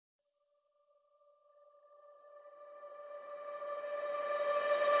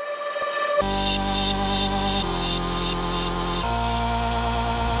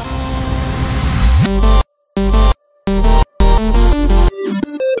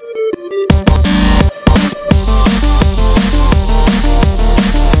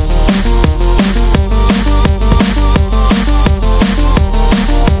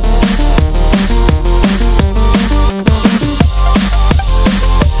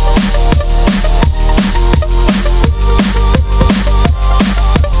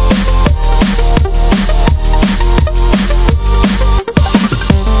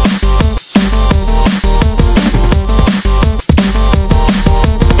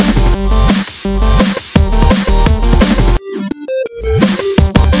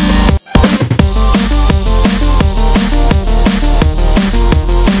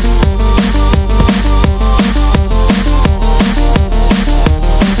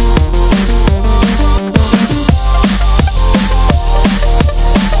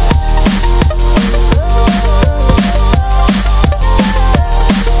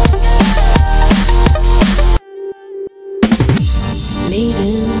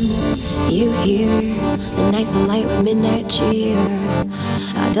The nights are light with midnight cheer.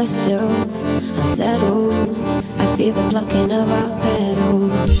 I dust still, unsettled. I feel the plucking of our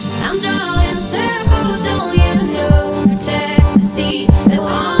petals. I'm drawing circles, don't you know? Protect the seed that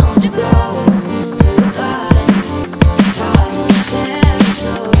wants to grow to a garden,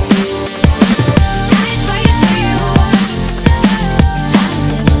 territory. I fight for you. I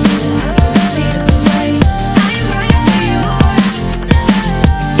never knew I could feel this way. I am right for you.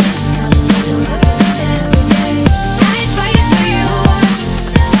 It's coming every day. I fight for you.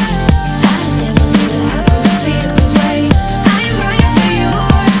 I never knew I could feel this way. I am right for you.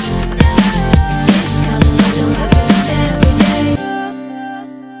 It's coming every day.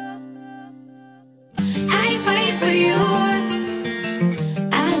 I fight for you.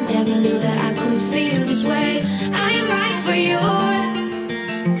 I never knew that I could feel this way. I am right for you.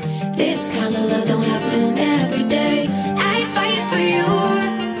 This kind of love don't happen every day. I fight for you.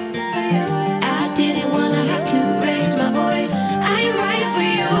 I didn't wanna have to raise my voice. I am right for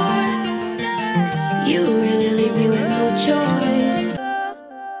you. You really leave me with no choice.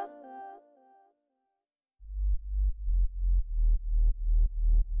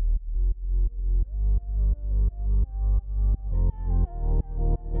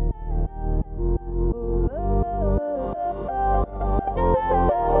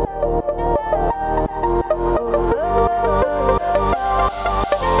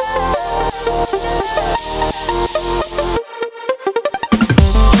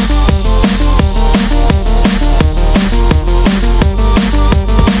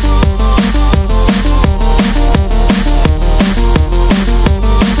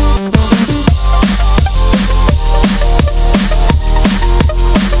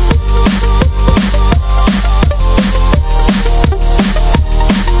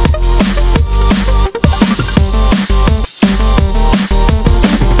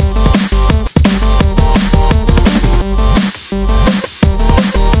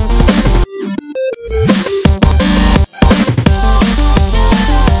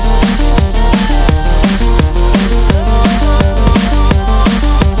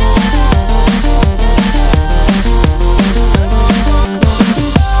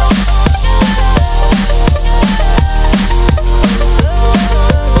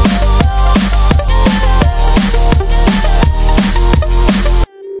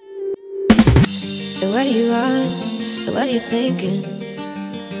 Where do you run? What are you thinking?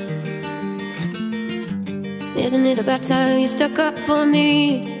 Isn't it about time you stuck up for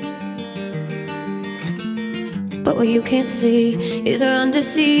me? But what you can't see is we're under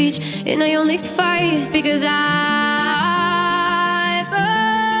siege, and I only fight because I